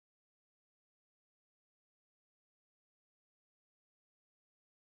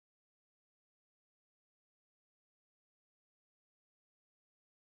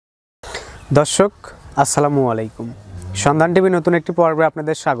দর্শক আসসালামু আলাইকুম। সন্ধান টিভি নতুন একটি পর্বে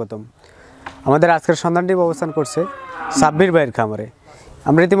আপনাদের স্বাগতম। আমাদের আজকের সন্ধান টিভি অবস্থান করছে সাব্বির ভাইয়ের খামারে।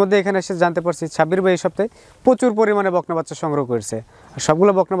 আমরা ইতিমধ্যে এখানে এসে জানতে পারছি সাব্বির ভাই এই সপ্তাহে প্রচুর পরিমাণে বকনা বাচ্চা সংগ্রহ করেছে, আর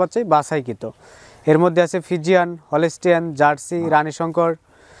সবগুলো বকনা বাচ্চাই বাছাইকৃত। এর মধ্যে আছে ফিজিয়ান, হলস্টিয়ান, জার্সি, রানী শঙ্কর,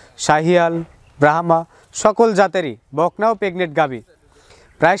 শাহিয়াল, ব্রাহ্মা, সকল জাতেরই বকনা ও প্রেগনেন্ট গাভী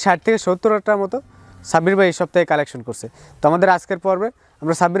প্রায় 60 থেকে 70টার মতো সাব্বির ভাই এই সপ্তাহে কালেকশন করছে। তো আমাদের আজকের পর্বে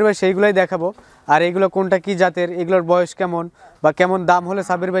আমরা সাব্বির ভাই সেইগুলোই দেখাবো, আর এইগুলো কোনটা কি জাতের, এগুলোর বয়স কেমন বা কেমন দাম হলে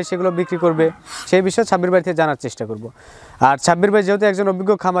সাব্বির ভাই সেগুলো বিক্রি করবে, সেই বিষয়ে সাব্বির ভাই থেকে জানার চেষ্টা করব। আর সাব্বির ভাই যেহেতু একজন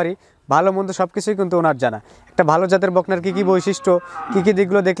অভিজ্ঞ খামারি, ভালো মন্দ সব কিছুই কিন্তু ওনার জানা। একটা ভালো জাতের বকনার কী কী বৈশিষ্ট্য, কী কী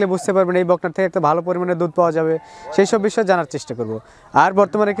দিকগুলো দেখলে বুঝতে পারবেন এই বকনার থেকে একটা ভালো পরিমাণে দুধ পাওয়া যাবে, সেই সব বিষয়ে জানার চেষ্টা করব। আর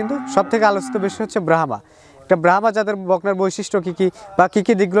বর্তমানে কিন্তু সব থেকে আলোচিত বিষয় হচ্ছে ব্রাহ্মা। একটা ব্রাহ্মা জাতের বকনার বৈশিষ্ট্য কী কী বা কী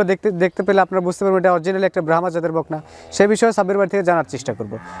কী দিকগুলো দেখতে পেলে আপনারা বুঝতে পারবেন এটা অরিজিনালি একটা ব্রাহ্মা জাতের বকনা, সেই বিষয়ে সাব্বির ভাই থেকে জানার চেষ্টা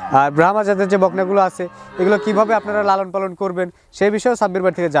করব। আর ব্রাহ্মা জাতের যে বকনাগুলো আছে এগুলো কীভাবে আপনারা লালন পালন করবেন সেই বিষয়েও সাব্বির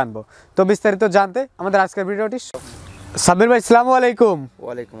ভাই থেকে জানবো। তো বিস্তারিত জানতে আমাদের আজকের ভিডিওটি। সাব্বির ভাই আসসালামু আলাইকুম।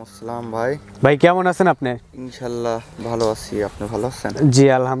 ওয়ালাইকুম আসসালাম ভাই। ভাই কেমন আছেন আপনি? ইনশাআল্লাহ ভালো আছি, আপনি ভালো আছেন? জি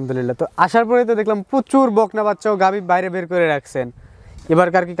আলহামদুলিল্লাহ। তো আসার পরে তো দেখলাম প্রচুর বকনা বাচ্চা ও গাভী বাইরে বের করে রাখছেন,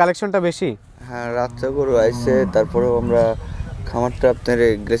 এবারকার কি কালেকশনটা বেশি? হ্যাঁ, রাত্রে গরু আইছে, তারপরেও আমরা খামারটা আপনার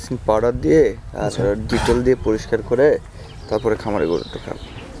গ্লেসিং পাউডার দিয়ে আর ডিটেল দিয়ে পরিষ্কার করে তারপরে খামারে গরু ঢোকান।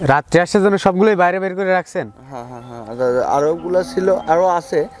 রাত্রে আসার জন্য সবগুলোই বাইরে বের করে রাখছেন? হ্যাঁ হ্যাঁ হ্যাঁ, আরোগুলো ছিল, আরও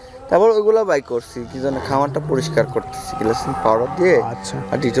আছে, তারপর ওইগুলো বাই করছি কি জন্য খামারটা পরিষ্কার করতেছি গ্লেসিং পাউডার দিয়ে। আচ্ছা,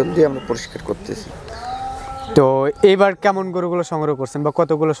 আর ডিটেল দিয়ে আমরা পরিষ্কার করতেছি। তো এইবার কেমন গরুগুলো সংগ্রহ করছেন বা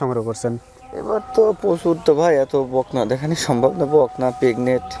কতগুলো সংগ্রহ করছেন? এবার তো প্রচুর, তো ভাই এত বকনা দেখানি সম্ভব না। বকনা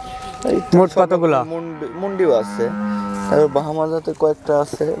প্রেগনেন্ট মোট কতগুলো? মুন্ডিও আছে, তারপর বাহামা জাতের কয়েকটা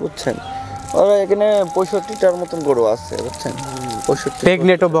আছে বুঝছেন। ওরা এখানে 65টার মতন গরু আছে বুঝছেন, 65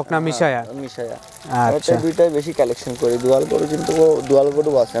 প্রেগনেন্ট ও বকনা মিশায়া। আচ্ছা, দুইটাই বেশি কালেকশন করি। দুয়াল গরু কিন্তু দুয়াল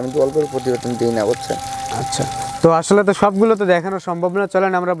গরু আছে, আমি দুয়াল গরু প্রতিবেদন দিই না বুঝছেন। আচ্ছা, তো আসলে তো সবগুলো তো দেখানো সম্ভব না,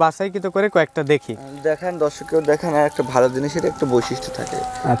 চলেন আমরা বাছাইকৃত করে কয়েকটা দেখি। দেখেন, দর্শকেও দেখেন। আর একটা ভালো জিনিসের একটা বৈশিষ্ট্য থাকে।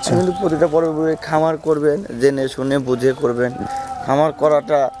 আচ্ছা, কিন্তু প্রতিটা পর্বে খামার করবেন, জেনে শুনে বুঝে করবেন। খামার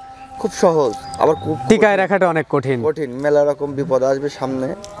করাটা খুব সহজ, আবার খুব টিকায় রাখাটা অনেক কঠিন। মেলা রকম বিপদ আসবে সামনে,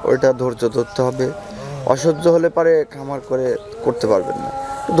 ওইটা ধৈর্য ধরতে হবে। অসহ্য হলে পারে খামার করতে পারবেন না,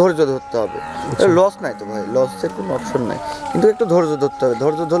 ধৈর্য ধরতে হবে। লস নাই তো ভাই, লসের কোনো অপশন নাই, কিন্তু একটু ধৈর্য ধরতে হবে।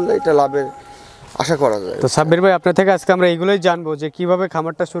 ধৈর্য ধরলে এটা লাভের আশা করা যায়। তো সাব্বির ভাই আপনার থেকে আজকে আমরা এইগুলোই জানবো যে কিভাবে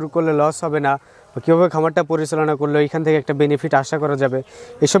খামারটা শুরু করলে লস হবে না, বা কীভাবে খামারটা পরিচালনা করলে এখান থেকে একটা বেনিফিট আশা করা যাবে,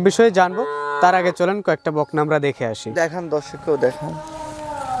 এসব বিষয়ে জানবো। তার আগে চলেন কয়েকটা বকনা আমরা দেখে আসি। দেখান, দর্শককেও দেখান।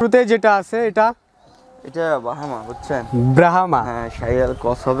 শুরুতে যেটা আছে এটা বাহামা বুঝছেন, ব্রাহ্মা। হ্যাঁ, শাহিয়াল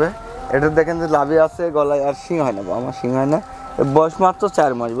ক্রস হবে। এটা দেখেন যে লাভে আছে, গলায় আর শিং হয় না, বাহামা শিং হয় না। বয়স মাত্র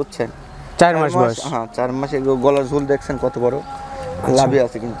 4 মাস বুঝছেন, 4 মাস বয়স। হ্যাঁ, 4 মাসে গলার ঝুল দেখছেন কত বড়, লাভে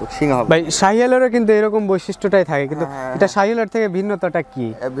আছে কিন্তু শিং হবে। ভাই শাহিয়ালেরও কিন্তু এরকম বৈশিষ্ট্যটাই থাকে, কিন্তু এটা শাহিয়ালের থেকে ভিন্নতাটা কি?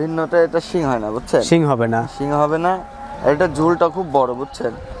 ভিন্নতা এটা শিং হয় না বুঝছেন, শিং হবে না, শিং হবে না। এটা ঝুলটা খুব বড়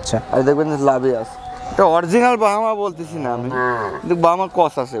বুঝছেন। আচ্ছা, আর দেখবেন যে লাভে আছে। এটা অরিজিনাল বাহামা বলতেছি না আমি, কিন্তু বাহামা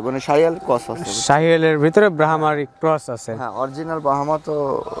ক্রস আছে, মানে শাহিয়াল ক্রস আছে। শাহিয়ালের ভিতরে ব্রাহ্মার ক্রস আছে। হ্যাঁ, অরিজিনাল বাহামা তো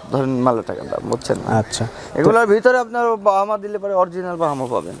ধরেন মেলা টাকা দাম বুঝছেন। আচ্ছা, এগুলোর ভিতরে আপনার বাহামা দিলে পরে অরিজিনাল বাহামা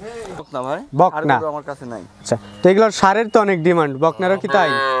পাবেন। বকনা ভাই, বকনা আমার কাছে নাই। আচ্ছা, তো এগুলোর সারের তো অনেক ডিমান্ড, বকনারও কি তাই?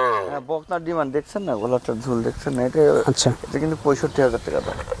 হ্যাঁ, বকনার ডিমান্ড দেখছেন না, গলাটার ঝুল দেখছেন না। এটা আচ্ছা, এটা কিন্তু 65,000 টাকা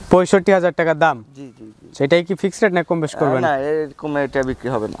দাম। 65,000 টাকা দাম? জি জি জি। সেটাই কি ফিক্সড রেট না কম বেশ করবেন? না, এরকম এটা বিক্রি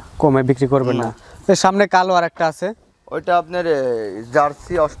হবে না, কমে বিক্রি করবেন না। তো সামনে কালো আর একটা আছে, ওইটা আপনার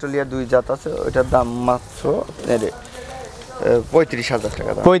জার্সি অস্ট্রেলিয়া 2 জাত আছে, ওইটার দাম মাত্র আপনার 35,000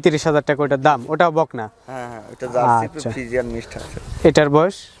 টাকা দাম। 35,000 টাকা ওটার দাম, ওটাও বকনা? হ্যাঁ হ্যাঁ, ওইটা জার্সি আচ্ছা, ফ্রিজিয়ান মিক্সড আছে। এটার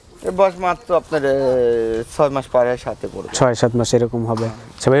বয়স? এর বয়স মাত্র আপনার 6 মাস পারে, সাথে পড়বে 6-7 মাস এরকম হবে।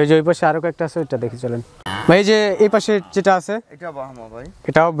 আচ্ছা ভাই, ওই পাশে আরো একটা আছে, ওইটা দেখি চলেন। ভাই যে এই পাশে যেটা আছে এটা বাহামা ভাই।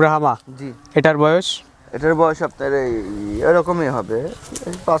 এটাও ব্রাহ্মা? জি। এটার বয়স? এটার বয়স আপনার এরকমই হবে,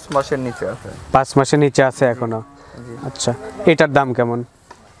 5 মাসের নিচে আছে। 5 মাসের নিচে আছে এখনো? আচ্ছা, এটার দাম কেমন?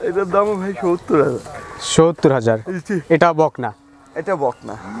 এটার দাম ভাই 70,000। 70,000? এটাও বকনা? এটা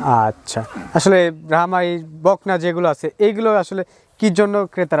বকনা। আচ্ছা, আসলে ব্রাহ্মা এই বকনা যেগুলো আছে এইগুলো আসলে কি জন্য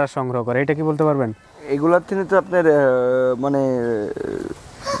ক্রেতারা সংগ্রহ করে, এটা কি বলতে পারবেন? এগুলার থেকে তো আপনার মানে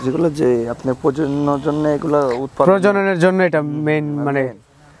যেগুলো যে আপনার প্রজননের জন্য, এগুলো প্রজননের জন্য এটা মেইন মানে।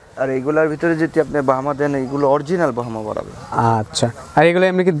 আর এগুলার ভিতরে যদি আপনি বাহামা দেন, এগুলো অরিজিনাল বাহামা বাড়াবে। আচ্ছা, আর এগুলো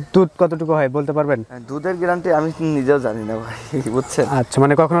এমনি কি দুধ কতটুকু হয় বলতে পারবেন? দুধের গ্যারান্টি আমি নিজেও জানি না ভাই বুঝছেন। আচ্ছা,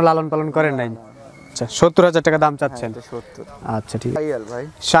 মানে কখনো লালন পালন করেন নাই? আচ্ছা, 70,000 টাকা দাম চাচ্ছেন? 70। আচ্ছা, ঠিক আছে। শাহিয়াল ভাই?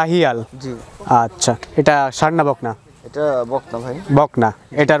 শাহিয়াল? জি। আচ্ছা, এটা ষাঁড় না বকনা? এটা বকনা ভাই। বকনা।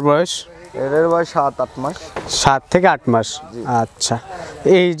 এটার বয়স? এর বয়স 7-8 মাস। 7 থেকে 8 মাস। আচ্ছা,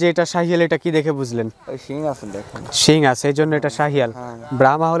 এই যে এটা শাহিয়াল, এটা কি দেখে বুঝলেন? এই শিং আছে দেখেন, শিং আছে এই জন্য এটা শাহিয়াল।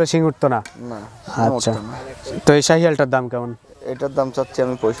 ব্রাহ্মা হলে শিং উঠতো না। না। আচ্ছা, তো এই শাহিয়ালটার দাম কেমন? এটার দাম চাচ্ছি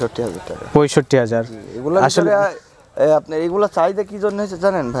আমি 65,000 টাকা। 65,000। এগুলা আসলে আপনি এগুলা চাহিদা কি জন্য হয়েছে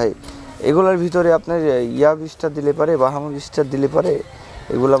জানেন ভাই? এগুলার ভিতরে আপনার ইয়া বীজটা দিলে পারে, বাহামা বীজটা দিলে পারে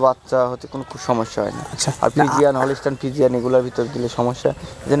এগুলা বাচ্চা হতে কোনো খুব সমস্যা হয় না। আচ্ছা, আর ফিজিয়ান, হলিস্টান ফিজিয়ান এগুলার ভিতরে দিলে সমস্যা,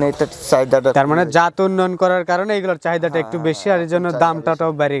 যেন এটা চাহিদাটা। তার মানে জাত উন্নয়ন করার কারণে এগুলোর চাহিদাটা একটু বেশি, আর এই জন্য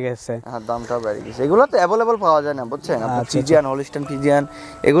দামটাও বেড়ে গেছে। হ্যাঁ, দামটাও বেড়ে গেছে। এগুলো তো অ্যাভেলেবল পাওয়া যায় না, বুঝছেন? আপনি ফিজিয়ান, হলিস্টান ফিজিয়ান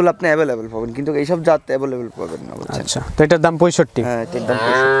এগুলো আপনি অ্যাভেলেবল পাবেন, কিন্তু এইসব জাত অ্যাভেলেবল পাবেন না, বুঝছেন? আচ্ছা, তো এটার দাম 65। হ্যাঁ, এটার দাম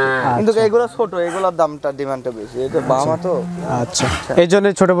 65, কিন্তু এগুলো ছোট, এগুলোর দামটা ডিমান্ডটা বেশি। এটা বাহামা তো। আচ্ছা, এই জন্য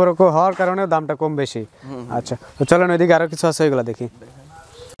ছোট বড় হওয়ার কারণে দামটা কম বেশি। আচ্ছা, তো চলেন ওইদিকে আরো কিছু আছে এগুলো দেখি।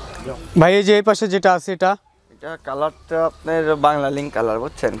 ভাই এই যে এই পাশে যেটা আছে এটা কালারটা আপনার বাংলা লিঙ্ক কালার,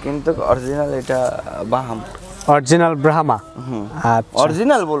 বুঝছেন, কিন্তু অরিজিনাল এটা বাহামা, অরিজিনাল ব্রাহ্মা। আচ্ছা,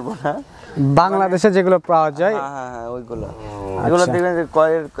 অরিজিনাল বলবো না, বাংলাদেশে যেগুলো পাওয়া যায়। হ্যাঁ ওইগুলো। এগুলো দেখবেন যে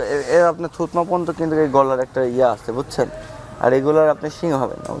কয়ের এর আপনার থুতমা পর্যন্ত কিন্তু এই গলার একটা ইয়া আছে, বুঝছেন? আর এগুলোর আপনি শিং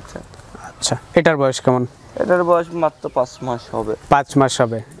হবে না, বুঝছেন? আচ্ছা, এটার বয়স কেমন? এটার বয়স মাত্র 5 মাস হবে। 5 মাস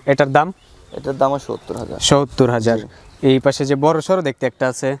হবে। এটার দাম? এটার দাম 70,000। 70,000। এই পাশে যে বড় সরো দেখতে একটা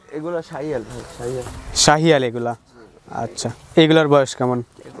আছে, এগুলো শাহিয়াল ভাই, শাহিয়াল। শাহিয়াল এগুলা। আচ্ছা, এইগুলোর বয়স কেমন?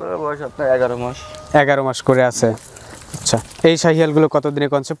 এগুলোর বয়স আপনার 11 মাস। 11 মাস করে আছে। আচ্ছা, এই শাহিয়ালগুলো কতদিনে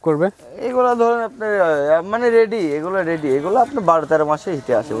কনসেপ্ট করবে? এগুলো ধরেন আপনার মানে রেডি, এগুলো রেডি, এগুলো আপনার 12-13 মাসে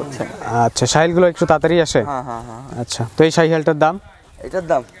হিটে আসে, বুঝছেন? আচ্ছা, শাহিয়ালগুলো একটু তাড়াতাড়ি আসে। হ্যাঁ হ্যাঁ হ্যাঁ। আচ্ছা, তো এই শাহিয়ালটার দাম?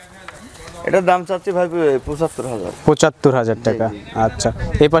 এটার দাম চাচ্ছি ভাই 75,000। 75,000 টাকা। আচ্ছা,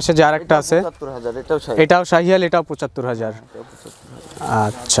 এই পাশে যে আরেকটা আছে 75,000, এটাও শাহিয়াল। এটাও শাহিয়াল, এটাও 75,000।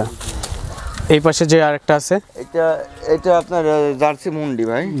 আচ্ছা, এই পাশে যে আরেকটা আছে এটা এটা আপনার জার্সি মুন্ডি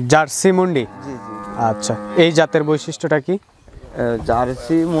ভাই। জার্সি মুন্ডি। জি জি। আচ্ছা, এই জাতের বৈশিষ্ট্যটা কি?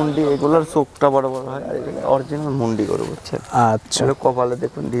 জার্সি মুন্ডি এগুলোর চোখটা বড় বড় হয়, আর এগুলো অরিজিনাল মুন্ডি করে, বুঝছেন? আচ্ছা, কপালে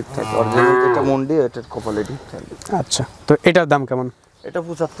দেখুন ডিপ থাকে, অরিজিনাল যেটা মুন্ডি এটার কপালে ডিপ থাকে। আচ্ছা, তো এটার দাম কেমন? এটা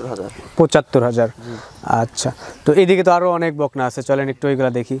 75,000। 75,000। আচ্ছা, তো এদিকে তো আরো অনেক বকনা আছে, চলেন একটু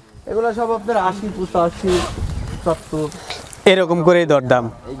ওইগুলা দেখি। এগুলো সব আপনার 80, 85, 70 এরকম করেই দরদাম?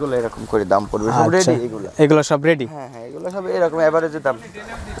 এগুলো এরকম করে দাম পড়বে, সব রেডি। এগুলো সব রেডি? হ্যাঁ হ্যাঁ, এগুলো সব এরকম এভারেজে দাম।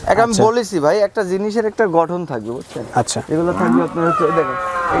 আমি বলেছি ভাই, একটা জিনিসের একটা গঠন থাকবে, বুঝছেন? আচ্ছা, এগুলো থাকবে আপনার হচ্ছে দেখেন,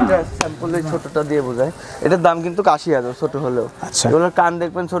 এটা স্যাম্পল এই ছোটটা দিয়ে বোঝায়। এটার দাম কিন্তু 80,000 ছোট হলেও। আচ্ছা, এগুলোর কান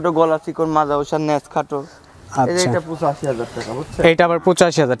দেখবেন ছোট, গলা চিকন, মাজা ওষার নেস খাটো। আচ্ছা, এটা 85,000 টাকা, বুঝছেন? এটা আবার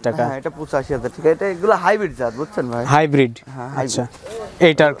 85,000 টাকা? হ্যাঁ, এটা 85,000 টাকা। এটা এগুলো হাইব্রিড জাত, বুঝছেন ভাই? হাইব্রিড। হ্যাঁ, আচ্ছা,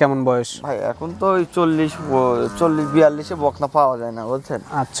 এইটার কেমন বয়স? ভাই এখন তো ওই 40-42 বকনা পাওয়া যায় না, বুঝছেন?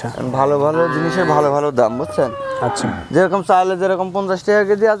 আচ্ছা, ভালো ভালো জিনিসের ভালো ভালো দাম, বুঝছেন? আচ্ছা, যেরকম চাইলে যেরকম 50 টাকা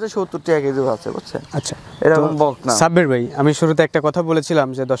কেজি আছে, 70 টাকা কেজিও আছে, বুঝছেন? আচ্ছা, এরকম বকনা। সাব্বির ভাই, আমি শুরুতে একটা কথা বলেছিলাম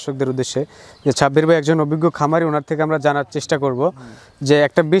যে দর্শকদের উদ্দেশ্যে, যে সাব্বির ভাই একজন অভিজ্ঞ খামারি, ওনার থেকে আমরা জানার চেষ্টা করব যে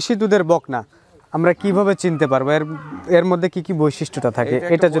একটা বেশি দুধের বকনা আমরা কিভাবে চিনতে পারবো, এর মধ্যে কি কি বৈশিষ্ট্যটা থাকে,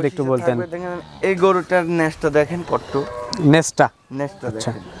 এটা যদি একটু বলতেন। এই গরুটার নেসটা দেখেন, কট্টু নেসটা।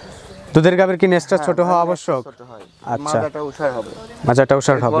 দেখেন। দুধের গাভীর কি নেসটা ছোট হওয়া আবশ্যক? আচ্ছা, মাজাটা উষার হবে, মাজাটা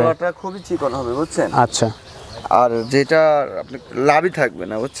উষার হবে, গলাটা খুবই চিকন হবে, বুঝছেন? আচ্ছা, আর যেটা আপনি লাভি থাকবে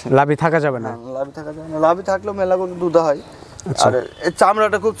না, বুঝছেন? লাভি থাকা যাবে না? লাভি থাকা যাবে না। লাভি থাকলেও মেলা গরু দুধ হয়। আর এই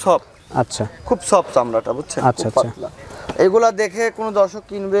চামড়াটা খুব সফট। আচ্ছা, খুব সফট চামড়াটা, বুঝছেন? আচ্ছা, আচ্ছা। এগুলা দেখে কোনো দর্শক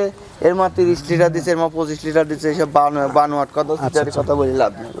কিনবে, এর মা 30 লিটার দিচ্ছে, এর মা 25 লিটার দিচ্ছে, এইসব বানোয়াট কথা, কথা বলি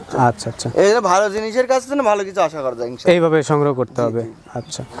লাভ নেই। আচ্ছা, আচ্ছা, এই ভালো জিনিসের কাছ থেকে ভালো কিছু আশা করা যায় ইনশাআল্লাহ। এইভাবে সংগ্রহ করতে হবে।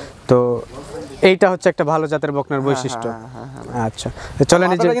 আচ্ছা, তো এইটা হচ্ছে একটা ভালো জাতের বকনার বৈশিষ্ট্য। আচ্ছা, চলেন।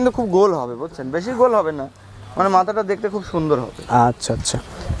 মাথাটা কিন্তু খুব গোল হবে, বুঝছেন? বেশি গোল হবে না, মানে মাথাটা দেখতে খুব সুন্দর হবে। আচ্ছা, আচ্ছা,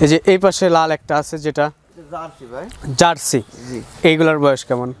 এই যে এই পাশে লাল একটা আছে যেটা জার্সি ভাই। জার্সি। জি, এইগুলার বয়স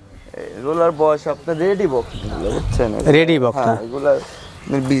কেমন? এগুলার বয়স আপনার রেডি বক্স, বুঝছেন? রেডি বক্স না? এগুলা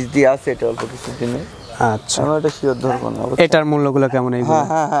বীজ দিয়ে আছে, এটা অল্প কিছু দিনে। আচ্ছা, আমরা এটা শিওর ধরবো না। এটার মূল্যগুলো কেমন? এইগুলো?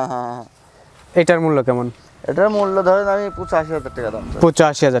 হ্যাঁ হ্যাঁ হ্যাঁ। এটার মূল্য কেমন? এটার মূল্য ধরেন আমি 85,000 টাকা দাম।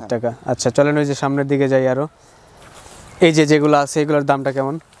 85,000 টাকা। আচ্ছা, চলেন ওই যে সামনের দিকে যাই আরো। এই যে যেগুলো আছে এগুলোর দামটা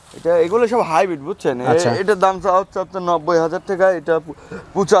কেমন? এগুলো সব হাইব্রিড, বুঝছেন? এটার দাম হচ্ছে আপনার 90,000 টাকা, এটা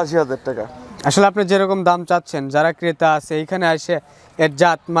 85,000 টাকা। আসলে আপনি যেরকম দাম চাচ্ছেন, যারা ক্রেতা আছে এইখানে এসে এর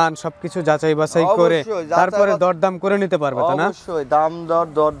জাত মান সবকিছু যাচাই বাছাই করে তারপরে দরদাম করে নিতে পারবে, তাই না? অবশ্যই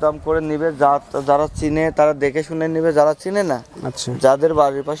দরদাম করে নিবে, যারা চিনে তারা দেখে শুনে নিবে, যারা চিনে না, আচ্ছা, যাদের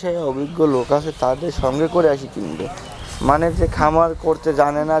বাড়ির পাশে অভিজ্ঞ লোক আছে তাদের সঙ্গে করে আসি কিনবে। মানে যে খামার করতে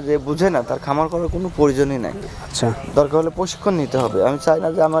জানে না, যে বুঝে না, তার খামার করার কোনো প্রয়োজনই নাই। আচ্ছা, দরকার হলে প্রশিক্ষণ নিতে হবে। আমি চাই না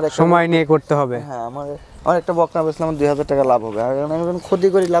যে আমার সময় নিয়ে করতে হবে। হ্যাঁ, আমার আমার একটা বকনা বেচলাম 2000 টাকা লাভ হবে, আর আমি যখন ক্ষতি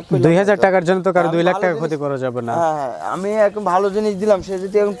করি লাভ করি 2000 টাকার জন্য তো কারো 2 লাখ টাকা ক্ষতি করা যাবে না। হ্যাঁ হ্যাঁ, আমি একদম ভালো জিনিস দিলাম, সে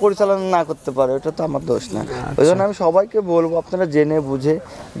যদি এখন পরিচালনা না করতে পারে ওটা তো আমার দোষ না। ওই জন্য আমি সবাইকে বলবো আপনারা জেনে বুঝে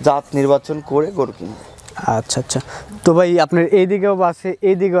জাত নির্বাচন করে গরু কিনবেন। আচ্ছা আচ্ছা, তো ভাই আপনার এইদিকেও আছে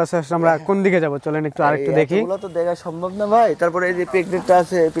এইদিকেও আছে, আসলে আমরা কোন দিকে যাব চলেন একটু আরেকটু দেখি। এগুলো তো দেখা সম্ভব না ভাই। তারপরে এই যে প্রেগনেন্টটা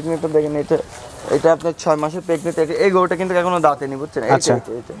আছে, এই প্রেগনেন্টটা দেখেন, এটা আপনার 6 মাসের প্রেগনেন্ট। এই গরুটা কিন্তু এখনো দাঁতেনি বুঝছেন, আচ্ছা।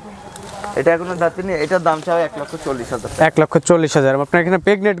 এটা এখনো দাঁতেনি। এটার দাম চাই 1,40,000 টাকা। 1,40,000। আপনার এখানে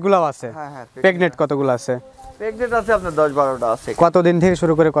প্রেগনেন্ট গুলাও আছে? হ্যাঁ হ্যাঁ, প্রেগনেন্ট কতগুলো আছে? প্রেগনেন্ট আছে আপনার 10-12টা আছে। কতদিন থেকে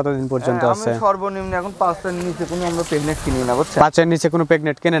শুরু করে কতদিন পর্যন্ত আছে? আমি সর্বনিম্ন এখন 5টার নিচে কোনো আমরা প্রেগনেন্ট কিনি না বুঝছেন। 5 এর নিচে কোনো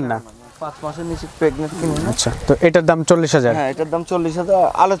প্রেগনেন্ট কেনেন না? 5 মাসের নিচে প্রেগনেন্ট কিনি না। আচ্ছা, তো এটার দাম 40,000? হ্যাঁ, এটার দাম 40,000,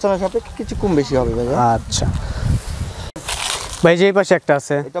 আলোচনার সাপেক্ষে কিছু কম বেশি হবে ভাই। আচ্ছা ভাই, যে এই পাশে একটা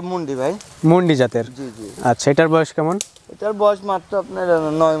আছে, এটা মুন্ডি ভাই, মুন্ডি জাতের। জি জি। আচ্ছা, এটার বয়স কেমন? এটার বয়স মাত্র আপনার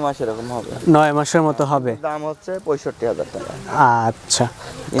 9 মাস এরকম হবে। 9 মাসের মতো হবে। দাম হচ্ছে 65,000 টাকা। আচ্ছা,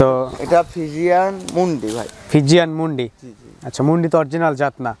 তো এটা ফিজিয়ান মুন্ডি ভাই। ফিজিয়ান মুন্ডি? জি জি। আচ্ছা, মুন্ডি তো অরিজিনাল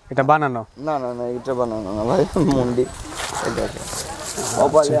জাত না, এটা বানানো? না না না, এটা বানানো না ভাই, মুন্ডি। এটা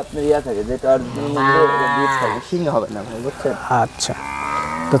ওপালে আপনার ইয়া থাকে, যেটা অরিজিনাল মুন্ডি এটা দুধ থাকে, শিং হবে না ভাই বুঝছেন। আচ্ছা,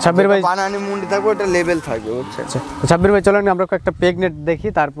 তো সাব্বির ভাই, বানানি মুন্ডি থাকবে ওটা লেভেল থাকবে বুঝছেন। আচ্ছা সাব্বির ভাই, চলেন আমরা একটা প্রেগনেন্ট দেখি,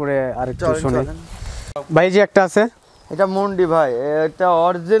 তারপরে আরেকটু চলেন, শুনি। চলেন। ভাই যে একটা আছে, এটা মুন্ডি ভাই, এটা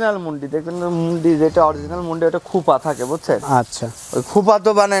অরিজিনাল মুন্ডি। দেখুন মুন্ডি, যেটা অরিজিনাল মুন্ডি ওটা খুপা থাকে বুঝছেন। আচ্ছা ওই খুপা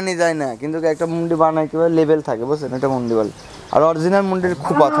তো বানানি যায় না, কিন্তু একটা মুন্ডি বানাই কি লেভেল থাকে বুঝছেন, এটা মুন্ডি বলে। আর অরিজিনাল মুন্ডির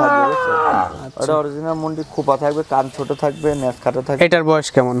খুপা থাকবে বুঝছেন, ওটা অরিজিনাল মুন্ডি খুপা থাকবে, কান ছোট থাকবে, নেক খাটো থাকবে। এটার বয়স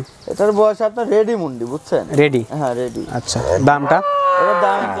কেমন? এটার বয়স আপনার রেডি মুন্ডি বুঝছেন। রেডি? হ্যাঁ রেডি। আচ্ছা, দামটা? এটার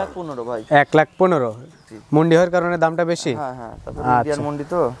দাম 1,15,000 ভাই। 1,15,000? মুন্ডি হওয়ার কারণে দামটা বেশি? হ্যাঁ হ্যাঁ, তারপর আচ্ছা। ইন্ডিয়ান মুন্ডি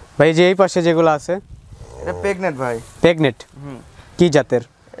তো। ভাই যে এই পাশে যেগুলো আছে, এটা প্রেগনেন্ট ভাই। প্রেগনেন্ট? কি জাতের?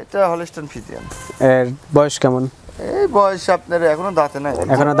 এটা হলস্টাইন ফ্রিজিয়ান। এর বয়স কেমন? এই বয়স আপনার এখনো দাঁতে নাই,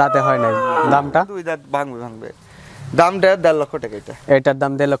 এখনো দাঁতে হয় নাই। দামটা? 2 দাঁত ভাঙবে। দামটা 1.5 লক্ষ টাকা এটা। এটার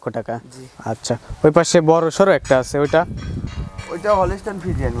দাম 1.5 লক্ষ টাকা? আচ্ছা, ওই পাশে বড় সরো একটা আছে, ওইটা? ওইটা হলস্টাইন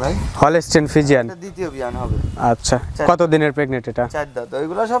ফ্রিজিয়ান ভাই। Holstein Friesian? এটা দ্বিতীয় বিয়ান হবে। আচ্ছা, কত দিনের প্রেগনেন্ট এটা? 4 দাঁত।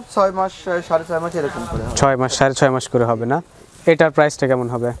 ওইগুলো সব 6 মাস 6.5 মাস এরকম করে হবে। 6 মাস 6.5 মাস করে হবে না? এটার প্রাইসটা কেমন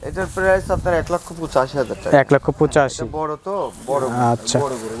হবে? এটার প্রাইস আপনার 1,85,000 টাকা। 1,85,000? এটা বড় তো, বড় আচ্ছা,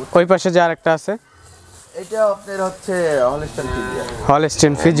 বড় গরু। ওই পাশে যে আরেকটা আছে, এটা আপনার হচ্ছে হলস্টাইন ফ্রিজিয়ান।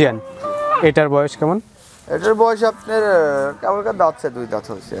 Holstein Friesian? এটার বয়স কেমন? এটার বয়স আপনার কেমন দাঁতছে 2 দাঁত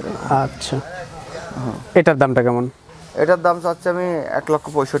হচ্ছে। আচ্ছা, এটার দামটা কেমন? এটার দাম চাচ্ছি আমি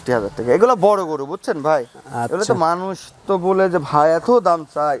 1,65,000 টাকা। এগুলো বড় গরু বুঝছেন ভাই। এগুলো তো মানুষ তো বলে যে ভাই এত দাম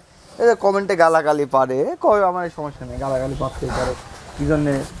চাই, এই যে কমেন্টে গালাগালি পারে, কয় আমার এই সমস্যা নেই, গালাগালি পারতেই পারে। কি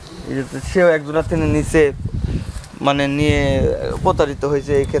জন্যে সেও একজনের থেকে নিচে মানে নিয়ে প্রতারিত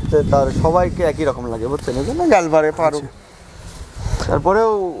হয়েছে, এই ক্ষেত্রে তার সবাইকে একই রকম লাগে বুঝছেন, এই জন্য গাল পারে পারুক।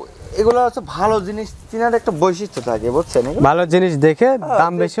 তারপরেও এগুলো হচ্ছে ভালো জিনিস চিনার একটা বৈশিষ্ট্য থাকে বুঝছেন। ভালো জিনিস দেখে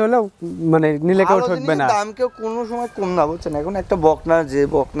দাম বেশি হলেও মানে নিলে কেউ ঠকবে না, দাম কেউ কোনো সময় কম না বুঝছেন। এখন একটা বকনার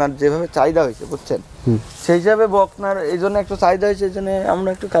যেভাবে চাহিদা হয়েছে বুঝছেন, সেই হিসাবে বকনার এই জন্য একটু চাহিদা হয়েছে, এই জন্য আমরা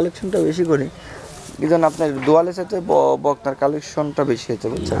একটু কালেকশনটা বেশি করি। এই জন্য আপনার দোয়ালের সাথে বকনার কালেকশনটা বেশি হয়েছে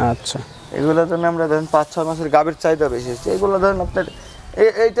বুঝছেন। আচ্ছা, এগুলো জন্য আমরা ধরেন 5-6 মাসের গাভীর চাহিদা বেশি হচ্ছে। এগুলো ধরেন আপনার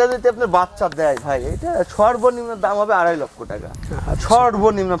এইটা যদি আপনার বাচ্চা দেয় ভাই, এটা সর্বনিম্ন দাম হবে 2.5 লক্ষ টাকা।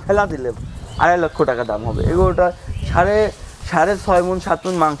 সর্বনিম্ন ফেলা দিলে 2.5 লক্ষ টাকা দাম হবে। এগুলোটা 6.5 মণ 7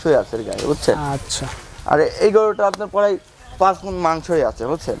 মণ মাংসই আছে এর গায়ে বুঝছেন। আচ্ছা, আর এই গরুটা আপনার প্রায় 5 মণ মাংসই আছে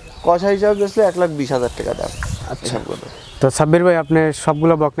বুঝছেন। কষা হিসাবে বেচলে 1,20,000 টাকা দাম। আচ্ছা, তো সাব্বির ভাই আপনি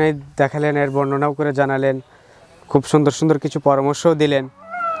সবগুলো বকনাই দেখালেন, এর বর্ণনাও করে জানালেন, খুব সুন্দর সুন্দর কিছু পরামর্শও দিলেন।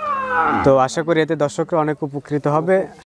 তো আশা করি এতে দর্শকরা অনেক উপকৃত হবে।